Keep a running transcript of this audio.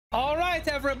right,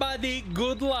 everybody,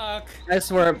 good luck. I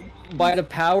swear, by the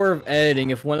power of editing,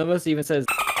 if one of us even says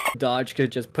Dodge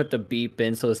could just put the beep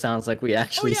in so it sounds like we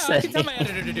actually said I can tell my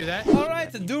editor to do that. All right,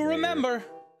 do remember,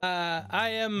 I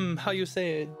am, how you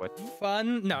say it? What?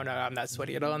 Fun? No, I'm not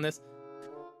sweaty at all on this.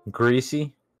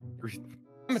 Greasy?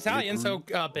 I'm Italian, so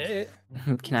a bit.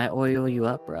 Can I oil you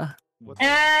up, bruh?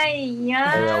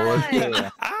 Yeah.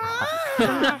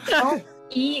 Don't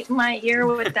eat my ear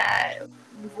with that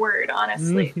word,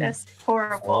 honestly. That's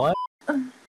horrible.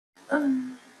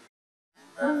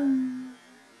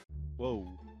 Whoa.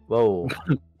 Whoa.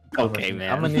 Okay,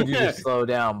 man. I'm gonna need you to slow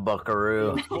down,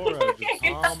 buckaroo.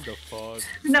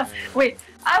 No, wait.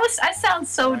 I sound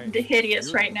so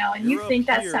hideous right now, and you think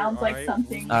that sounds like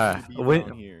something.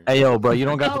 Hey, yo, bro, you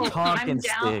don't got the I'm talking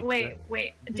down. stick.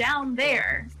 Wait. Down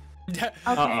there. Okay.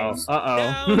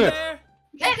 Down there.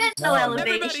 There's no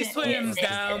elevation. Everybody swims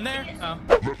down there. Oh.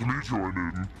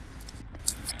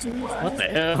 What the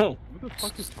hell? Who the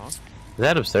fuck is talking? Is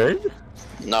that absurd?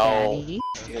 No.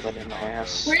 Feel it in my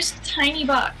ass. Where's Tiny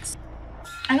Box?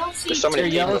 I don't see. There's so many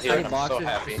Your people yellow here, and I'm so boxes.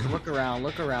 happy. Look around.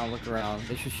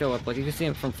 They should show up. Like you can see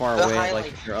them from far The away, highlight.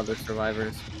 like your other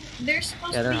survivors. They're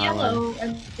supposed Yeah, to they're be yellow,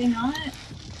 are they not?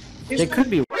 They could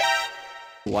be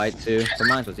white too, but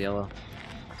mine was yellow.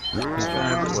 Wait, what's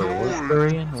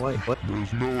Korean? What?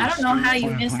 I don't know how you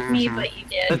missed me, but you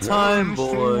The did. time,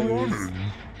 boys.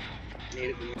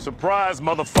 Surprise,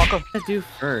 motherfucker! What do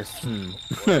first? I'm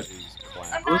not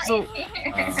Also-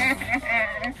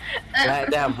 here.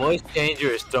 That voice changer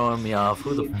is throwing me off.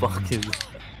 Who the fuck is?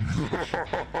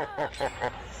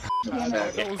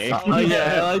 Oh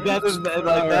yeah, like that is like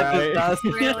that does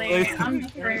not Really? like, I'm the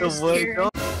very way scared.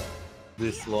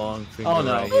 this long finger Oh,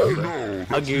 no. right here.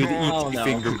 I'll give you the Oh, ET no.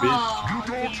 finger, bitch. Oh,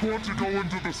 dang.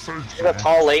 You're a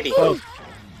tall lady.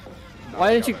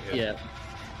 Why didn't you? Yeah.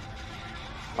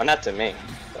 Well, not to me,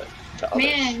 but to others.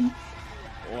 Man,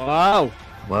 Wow.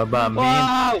 What about me?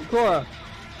 Wow, Cora.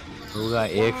 Who got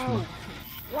action?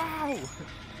 Wow!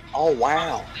 Oh,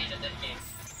 wow.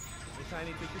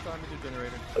 Tiny, take your time with your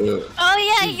generator. Oh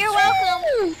yeah, you're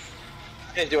welcome.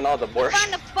 You're doing all the work.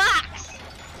 Found a box.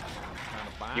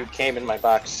 You came in my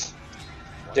box.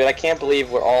 Dude, I can't believe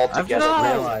we're all I've together. not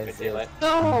Really? realized Daylight.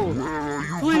 No!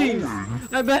 Please!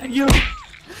 I beg you!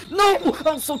 No!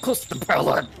 I'm so close to the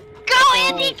pillar! Go,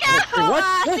 Andy, go! What?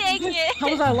 Aw, What? dang it. How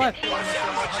was I alive?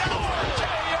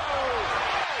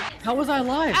 How was I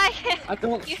alive? I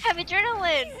don't. You have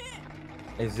adrenaline.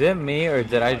 Is it me or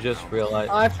did I just realize?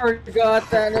 I forgot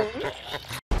that.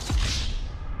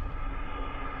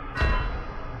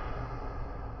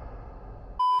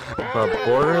 The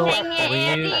border, Dang it,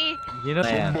 Andy. you know,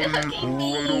 man,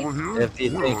 if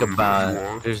you think about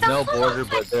it, there's no border,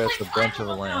 but there's a bunch of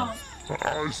land.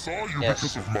 I saw you Yes.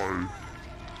 because of my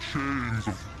chains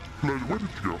of pleasure. Where did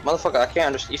you go? Motherfucker, I can't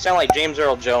understand. You sound like James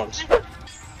Earl Jones.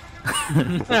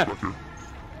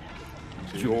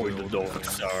 Join the dark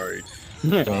side.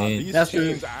 These That's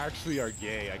chains actually are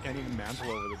gay. I can't even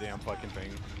mantle over the damn fucking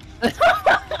thing.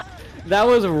 That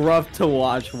was rough to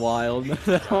watch, Wild.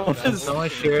 That Can was... someone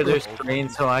share their screen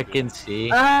so I can see?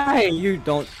 Hey, you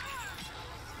don't.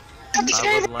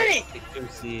 I would like to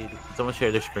see. Can someone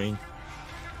share their screen?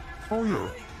 Oh yeah.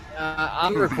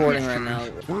 I'm recording right now.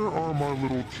 Where are my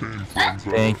little chain friends?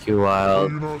 Thank you, Are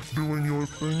Wild. you not doing your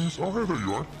things? Oh, hey, there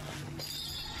you are.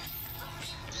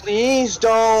 Please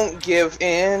don't give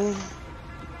in.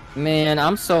 Man,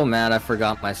 I'm so mad I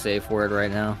forgot my safe word right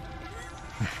now.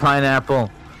 Pineapple.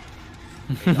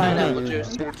 Pineapple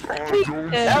juice. But I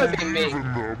don't That would be me. believe in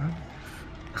them.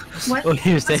 what? What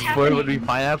your What's safe word would be happening?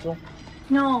 pineapple?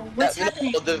 No, what's That,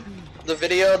 happening? the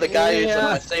video, the guy who said Yeah.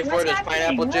 my safe What's word is happening?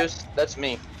 pineapple What? juice, that's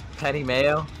me. Patty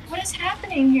mayo? What is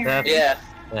happening here? That- Yeah.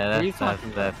 Yeah, What are you that's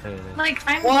talking that's it. Like,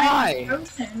 I'm Why?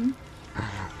 frozen.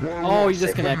 Well, Oh, you when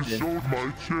disconnected. showed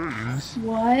my chains.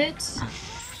 What?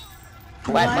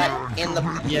 Flat in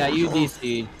the. Yeah, you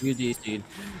DC'd. You DC'd.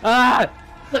 Ah!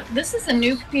 Look, this is a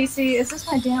new PC. Is this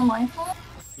my damn Wi-Fi?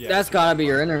 Yeah. That's gotta be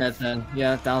your internet then.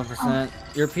 Yeah, 1000%.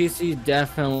 Your PC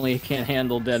definitely can't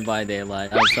handle Dead by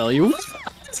Daylight. I'll tell you.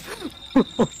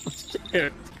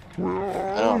 Shit. I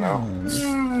don't know.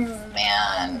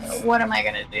 Man, what am I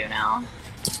gonna do now?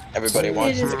 Everybody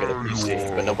wants to get a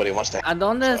PC, but nobody wants to. ¿A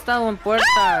dónde está un puerta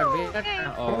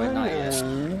abierta? Oh, wait, not yet.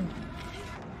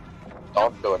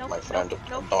 Don't do it, Nope, my friend.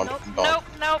 Nope, Don't. nope, Don't. nope,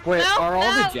 nope, Wait, nope, are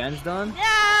all the nope. gens done? No!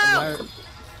 Am I-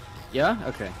 Yeah?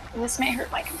 Okay. This may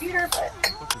hurt my computer, but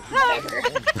No! whatever.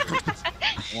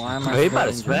 Why am I Are you about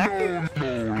to scrolling- smack? No,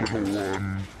 little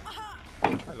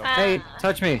one. Hey,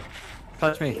 touch me.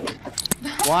 Touch me.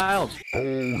 Wild.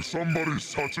 Oh,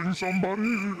 somebody's touching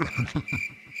somebody?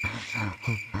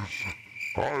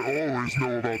 I always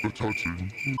know about the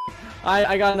touching.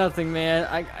 I got nothing, man.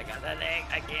 I got nothing.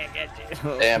 I can't get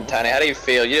you. Damn, Tiny, how do you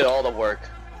feel? You did all the work.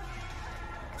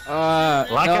 Like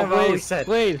no, I've always said,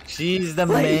 wait. she's the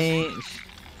main.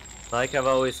 Like I've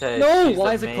always said, No, she's why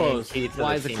the is it main closed? key to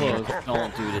Why the is it team. closed?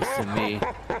 Don't do this to me.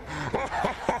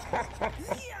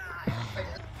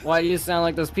 Why do you sound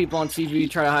like those people on TV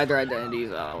try to hide their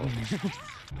identities? Oh.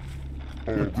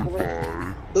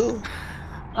 Ooh.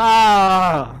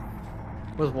 Ah!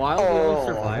 Was Wild the only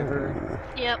survivor?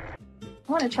 Yep.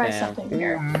 I want to try something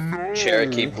here.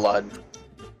 Cherokee blood.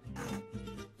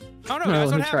 Oh no, No,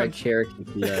 that's we what tried happened. Cherokee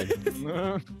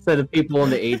blood. Instead of people in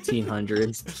the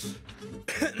 1800s.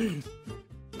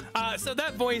 So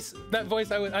that voice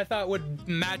I thought would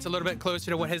match a little bit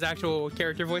closer to what his actual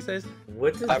character voice is.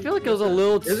 I feel like it was a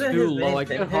little Isn't too his low. name I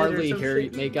could Pinhead or hardly some hear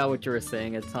shit? make out what you were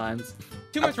saying at times.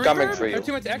 Too much I'm coming reverb for you. or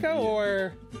too much echo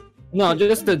or No,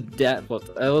 just the depth. It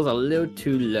was a little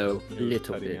too low. A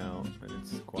little Cutting bit. out, and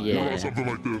it's quiet. Yeah. Or something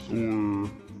like this, or...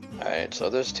 Alright, so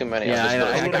there's too many. Yeah, I'm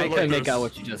just I gonna- couldn't make out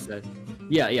what you just said.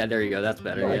 Yeah, there you go. That's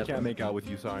better. I Yeah. can't make out with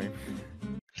you, sorry.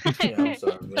 Yeah, I'm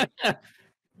sorry, man.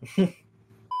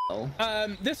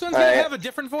 this one's gonna have a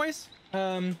different voice.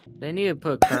 They need to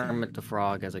put Kermit the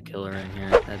Frog as a killer in here.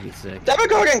 That'd be sick.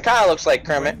 Demogorgon Kyle looks like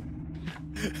Kermit.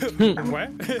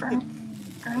 What?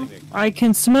 I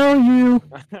can smell you.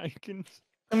 I can.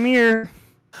 Come here.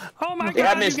 Oh my They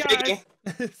have god, Miss you Piggy.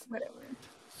 guys!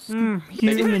 Whatever.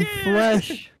 Human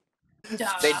flesh.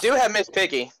 They do have Miss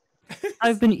Piggy.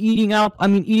 I've been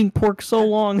eating pork so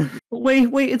long. Wait,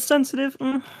 it's sensitive.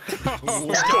 What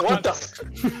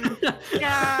the?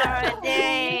 God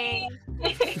dang.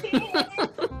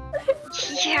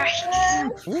 Yes.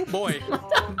 Oh boy.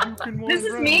 This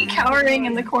is me cowering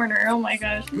in the corner. Oh my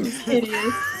gosh, this is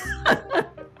hideous.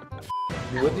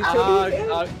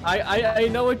 I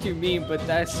know what you mean, but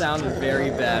that sounded very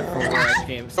bad from where I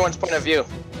came. Everyone's point of view.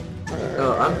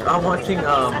 Oh, I'm watching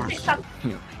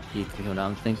You think what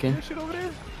I'm thinking? That shit over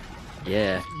there?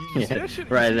 Yeah. You see Yeah, that shit?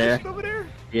 right You see that there. shit over there?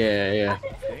 Yeah.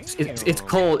 It's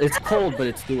cold, but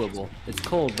it's doable. It's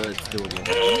cold, but it's doable.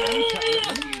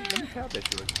 Let me tap that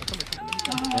shit. Let me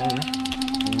tap.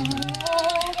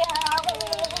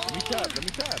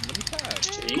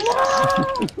 Yo,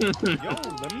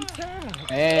 let me tap.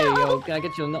 Hey, yo, can I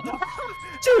get you a no?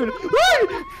 Dude,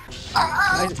 what?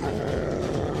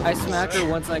 I smacked her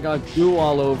once and I got goo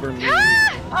all over me.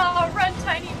 Oh, run,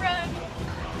 Tiny, run.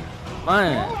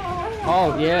 Fine.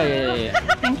 Oh, yeah.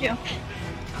 Thank you.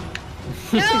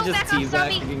 No, Just back off,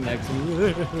 zombie. teabagging next to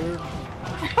me.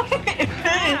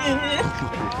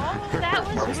 Oh, that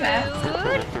was What was that?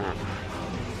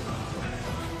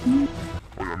 rude.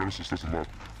 Oh yeah, nemesis doesn't love.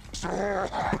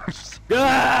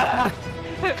 Ah!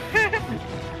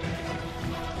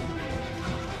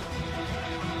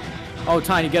 Oh,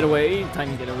 Tiny, get away.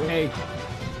 Tiny, get away.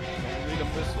 Lead them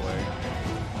this way.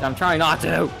 I'm trying not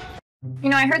to. You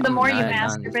know, I heard the more you Nine.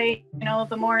 masturbate, you know,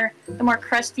 the more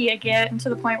crusty you get, and to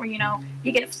the point where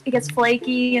it gets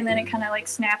flaky, and then it kind of like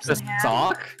snaps The in half.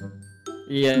 sock?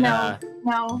 Yeah.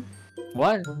 No,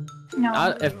 What?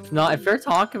 no. If you're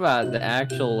talking about the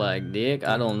actual like dick,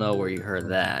 I don't know where you heard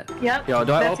that. Yep. Yo,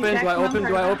 do I that's open? exactly what I'm Do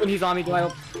I talking open? He's on me. Do I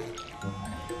open?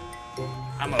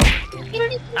 I'm What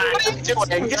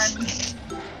are you doing?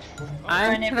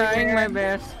 I'm trying my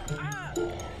best.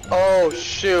 Oh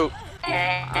shoot.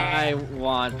 I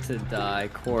want to die,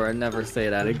 Cora. Never say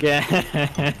that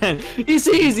again. He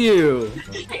sees you.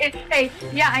 Hey,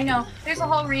 yeah, I know. There's a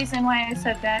whole reason why I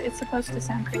said that. It's supposed to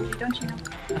sound cringy, don't you know?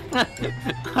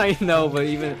 I know, but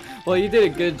you did a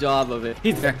good job of it.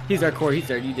 He's there, Cora. He's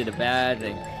there. You did a bad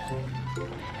thing.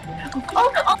 Oh,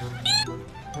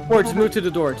 Cora, just move to the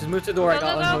door. Just move to the door. I Go,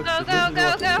 got go, unhooked. go, Just move to the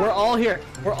go, door. go. We're all here.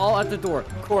 We're all at the door.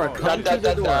 Cora, come to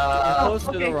the door. Come close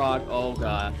to the Okay. rock. Oh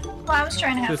god. well, I was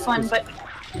trying to have Just- fun, just- but...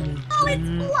 Oh, it's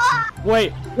blocked!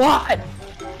 Wait, what?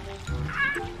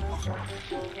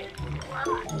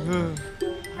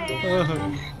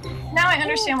 Now I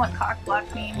understand what cock block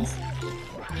means.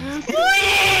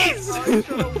 Please! He's trying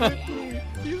to whip me.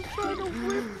 He's trying to whip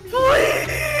me.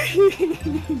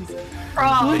 Please!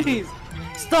 Wrong. Please!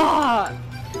 Stop!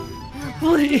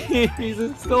 Please!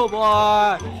 It's still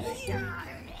blocked!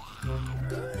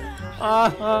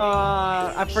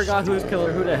 I forgot who's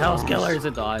killer. Who the hell's killer? Is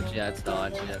it Dodge? Yeah, it's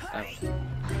Dodge. Yes.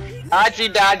 Dodgy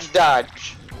dodge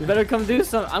dodge. You better come do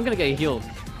something. I'm gonna get healed.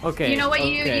 Okay. You know what?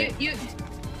 okay. You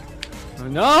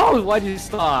No! Why'd you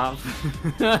stop?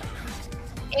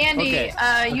 Andy, Okay,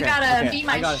 you okay, gotta okay, be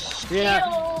my I got it. shield.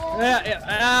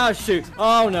 Yeah. Oh shoot!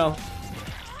 Oh no!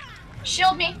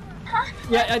 Shield me. Huh?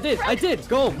 Yeah, I did.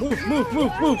 Go! Move!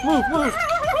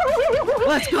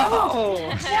 Let's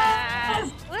go!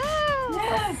 Yes! Woo!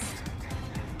 Yes!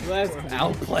 Let's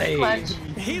outplay. Clutch.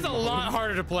 He's a lot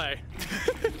harder to play.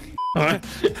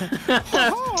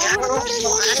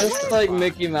 It's like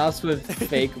Mickey Mouse with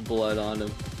fake blood on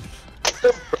him.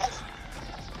 Wait,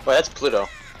 that's Pluto.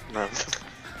 No.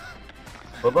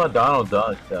 What about Donald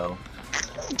Duck though?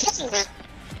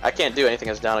 I can't do anything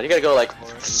as Donald. You gotta go like.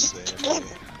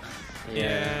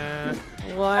 Yeah.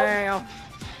 Wow.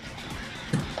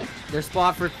 There's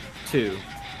spot for 2.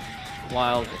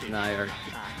 Wild and I are.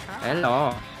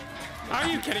 Hello. Are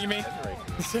you kidding me?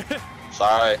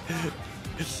 Sorry.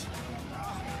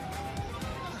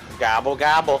 Gobble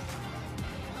gobble.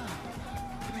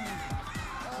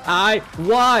 Why?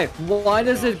 Why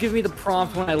does it give me the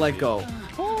prompt when I let go?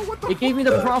 It gave me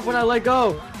the prompt when I let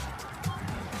go.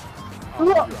 Oh,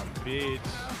 you're a bitch.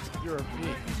 You're a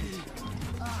bitch.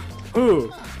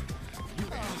 Who?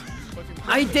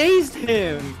 I dazed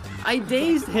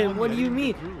him. What do you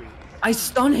mean? I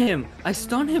stun him.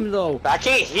 Though. I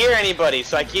can't hear anybody,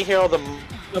 so I can't hear all the.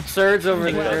 Absurds over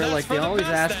Well, there, that's like for they the always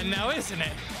best ask. then, now, isn't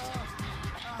it?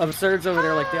 Absurds over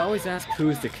there, like they always ask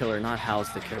who's the killer, not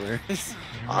how's the killer.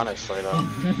 Honestly, though.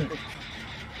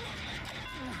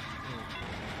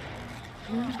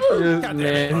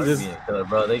 Man, just,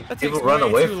 Bro, That people takes run way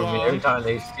away too from me every long. time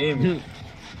they see me.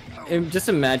 just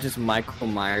imagine Michael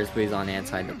Myers, but he's on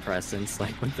antidepressants.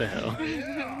 Like, what the hell?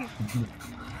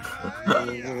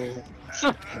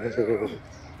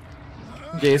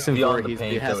 Jason Beyond the Voorhees,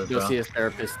 he has to painkiller, go bro. see his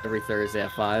therapist every Thursday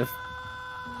at 5.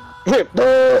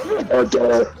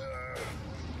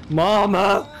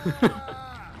 Mama!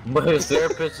 But his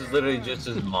therapist is literally just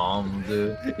his mom,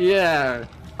 dude. Yeah.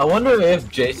 I wonder if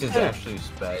Jason's actually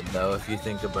sped though, if you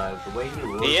think about it. The way he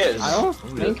looks. He is. I don't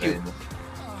think he.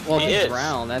 Well, He he's is.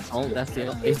 brown. That's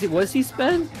the. Is he? Was he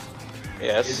sped?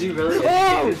 Yes. Is he really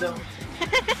Oh! educated though?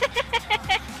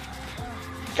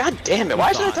 God damn it!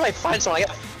 Why is it every time I find someone I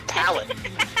get a pallet?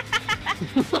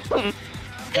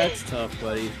 That's tough,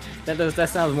 buddy. That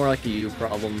sounds more like a you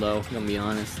problem, though. I'm gonna be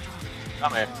honest.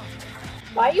 Come here.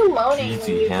 Why are you moaning when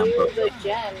Easy, you Hamper. do the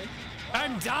gen?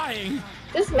 I'm dying.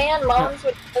 This man moans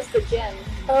when he does the gen.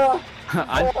 Ugh.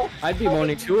 I'd be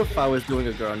moaning too if I was doing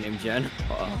a girl named Jen.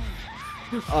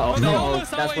 Oh They no,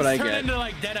 almost that's always what I turn get. into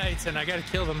like deadites, and I gotta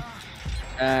kill them.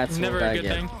 That's Never what a I good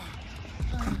get. thing.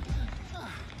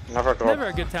 Never go. Never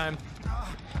a good time.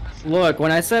 Look,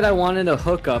 when I said I wanted a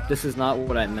hookup, this is not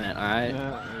what I meant. All right.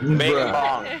 Big and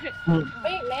bong.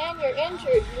 Wait, man, you're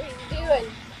injured. What are you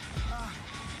doing?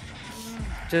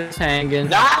 Just hanging.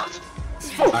 Nah!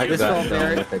 I This got felt done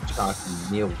very- with a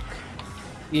chocolate milk.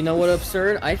 You know what,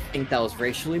 absurd? I think that was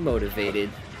racially motivated.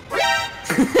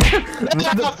 Get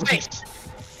out of my face!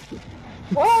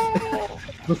 Whoa!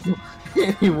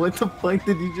 What the fuck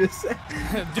did you just say?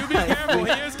 Do be careful.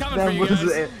 He is coming for That you was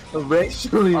guys.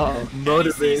 racially Oh. And he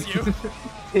motivated. sees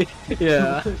you.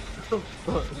 Yeah.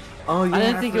 Oh yeah, I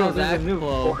didn't think it was forgot there's a that new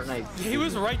close. Fortnite He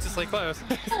was righteously close.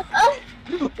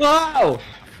 Wow!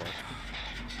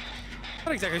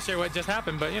 Not exactly sure what just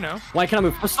happened, but you know. Why can't I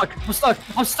move?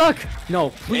 I'm stuck! No,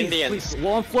 please, Indians. please.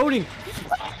 Well, I'm floating.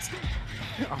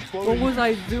 I'm What floating. was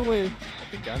I doing? I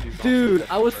think Gandhi's off Dude,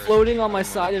 the I was first. floating on my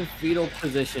side in fetal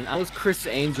position. I was Chris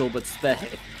Angel, but sped.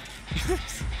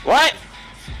 What?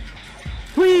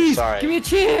 Please, Sorry. give me a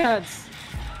chance!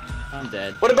 I'm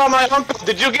dead. What about my uncle?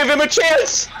 Did you give him a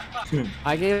chance?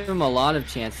 I gave him a lot of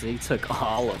chances. He took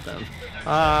all of them.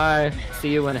 Bye.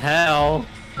 See you in hell.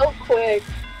 So quick.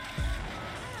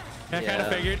 I kind Yeah.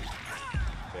 of figured.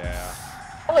 Yeah.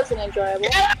 That wasn't enjoyable.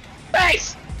 Get out of my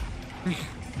face!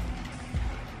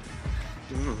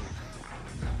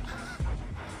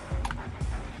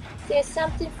 There's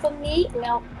something for me?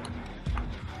 No.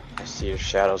 I see your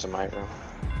shadows in my room.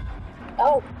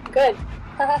 Oh, good.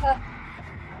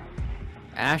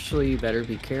 Ashley, you better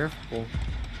be careful.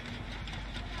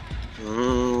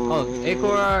 Mm. Oh,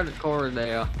 Ecor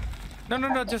there.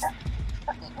 No, just.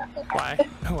 Why?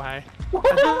 Why?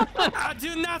 I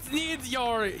do not need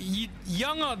your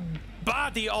young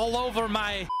body all over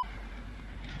my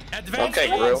advanced Okay,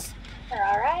 Gru. skills.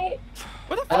 Alright.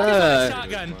 What the fuck is that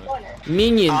shotgun? Corner.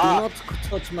 Minion, do Ah. not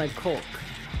touch my cock.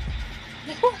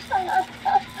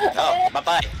 Oh,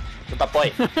 bye-bye.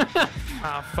 Bye-bye.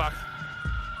 Oh fuck.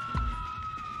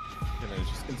 You know, it's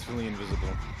just instantly invisible.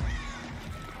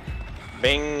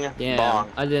 Bing, Damn,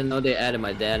 bong. I didn't know they added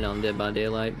my dad on Dead by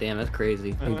Daylight. Damn, that's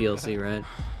crazy. In DLC, right?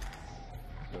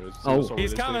 So it's Oh. so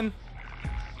He's realistic. coming.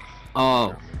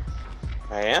 Oh,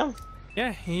 I am?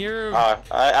 Yeah, you're. I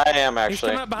am He's actually.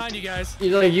 coming up behind you guys.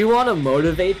 you want to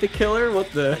motivate the killer?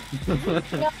 What the? No,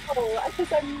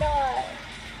 because I'm not.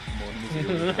 More than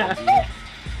zero.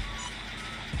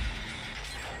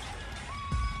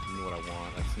 You know what I want.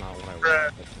 not what I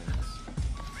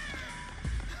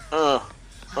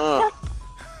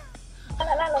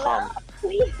want.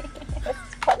 Please,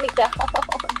 put me down. Please.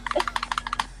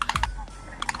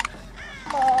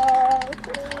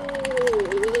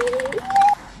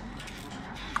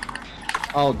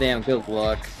 Oh damn, good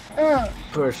luck.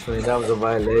 Personally, that was a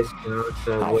violation.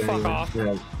 Oh, fuck off.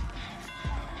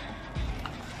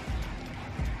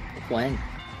 When?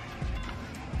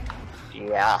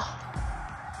 Yeah.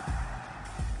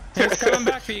 It's coming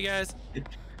back for you guys.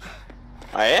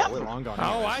 I am? We're long gone.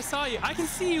 Oh, I saw you. I can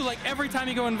see you like every time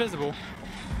you go invisible.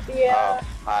 Yeah,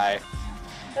 Hi.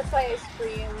 that's why I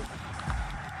screamed.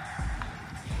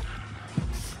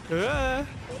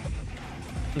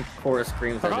 Cora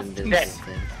screams at invisible Yes.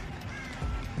 thing.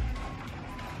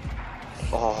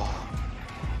 Oh.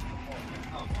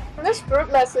 This group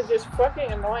message is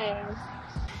fucking annoying.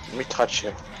 Let me touch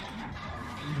you.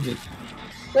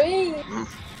 Please.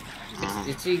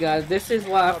 You see, guys, this is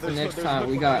why for there's next there's a time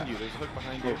hook we got. behind you. There's a hook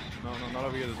behind you. No, not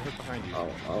over here. There's a hook behind you. Oh.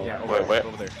 Yeah, over Wait, there. wait.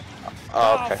 Over there. Oh,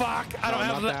 Oh okay. fuck! I don't No,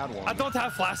 have not that the. one. I don't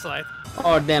have flashlight.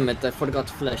 Oh damn it! I forgot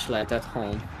the flashlight at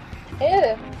home.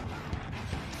 Ew.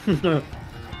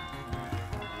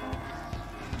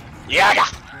 Yaga! I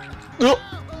don't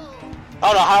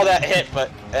know how that hit, but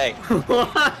hey.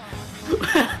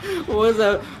 What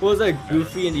was that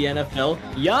Goofy in the NFL?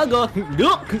 Yaga!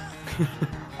 Look!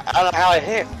 I don't know how it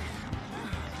hit.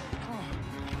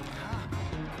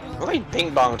 How many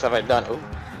ping bongs have I done? Ooh.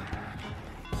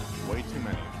 Way too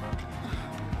many.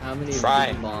 How many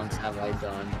Try. big bongs have I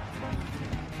done?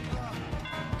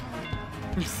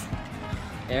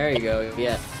 There you go.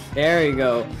 Yeah. There you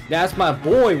go. That's my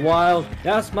boy, Wild.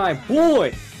 That's my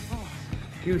boy.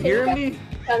 You hear me?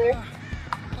 Heather.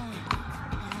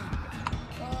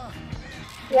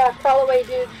 Yeah, crawl away,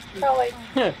 dude. Crawl away.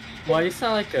 Why you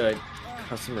sound like a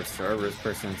customer service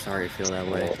person? I'm sorry you feel that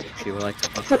way. You would like to.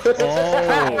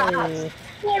 Oh.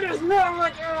 What is wrong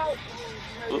with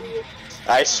you?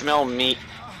 I smell meat.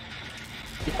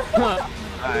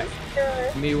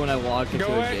 Me when I walk into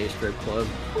Go a away. gay strip club.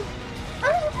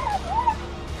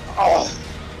 Oh.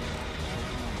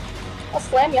 I'll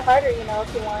slam you harder, you know,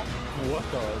 if you want. What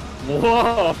the?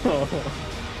 Whoa!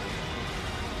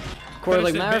 Corey,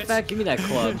 like, Finish it, matter of bitch. fact, give me that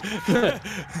club.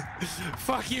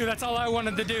 Fuck you. That's all I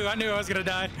wanted to do. I knew I was gonna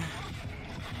die.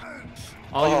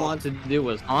 All you Oh. wanted to do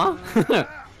was, huh?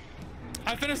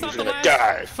 I finished off the gonna last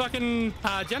die. fucking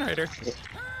generator.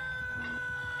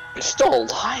 You're still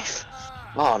alive?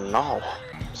 Oh no.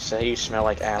 Say you smell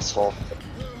like asshole.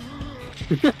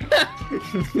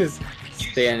 Just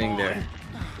standing there,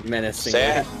 menacing.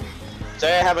 Say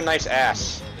I have a nice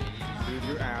ass. Dude,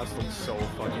 your ass looks so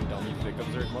fucking dumb. You think I'm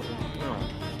there? Turn around.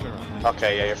 Turn around.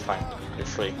 Okay, yeah, you're fine. You're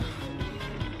free.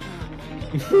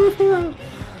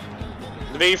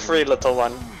 Be free, little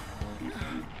one.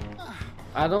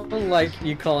 I don't like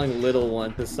you calling little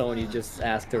one to someone you just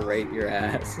asked to rate your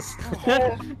ass.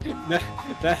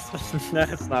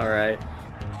 That's not right.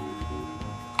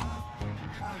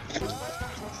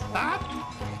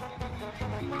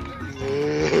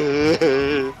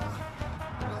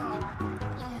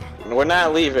 We're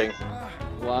not leaving.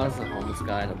 Why is the homeless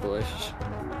guy in a bush?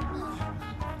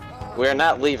 We're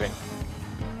not leaving.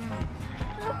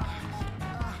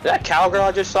 That cowgirl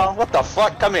I just saw? What the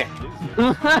fuck? Come here.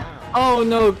 Oh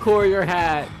no, Corey, your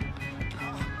hat.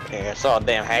 Yeah, I saw a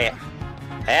damn hat.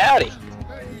 Howdy.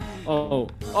 Oh,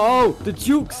 the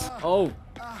jukes. Oh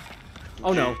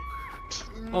no.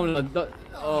 Oh no.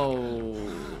 Oh.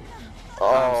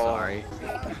 I'm sorry.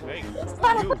 Hey, you,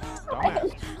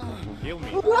 dumbass. Heal me.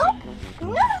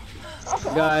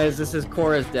 Guys, this is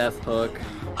Cora's death hook.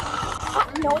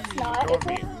 No, it's not. Go Is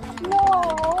me. it?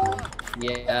 No.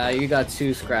 Yeah, you got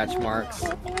 2 scratch marks.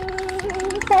 That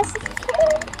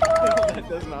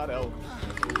does not help.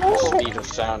 Speed of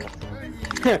sound.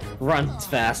 Runs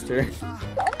faster.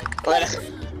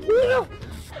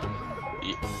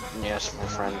 Yes, my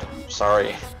friend.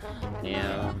 Sorry.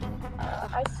 Yeah.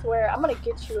 I swear, I'm gonna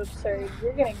get you absurd.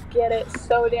 You're gonna get it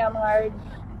so damn hard.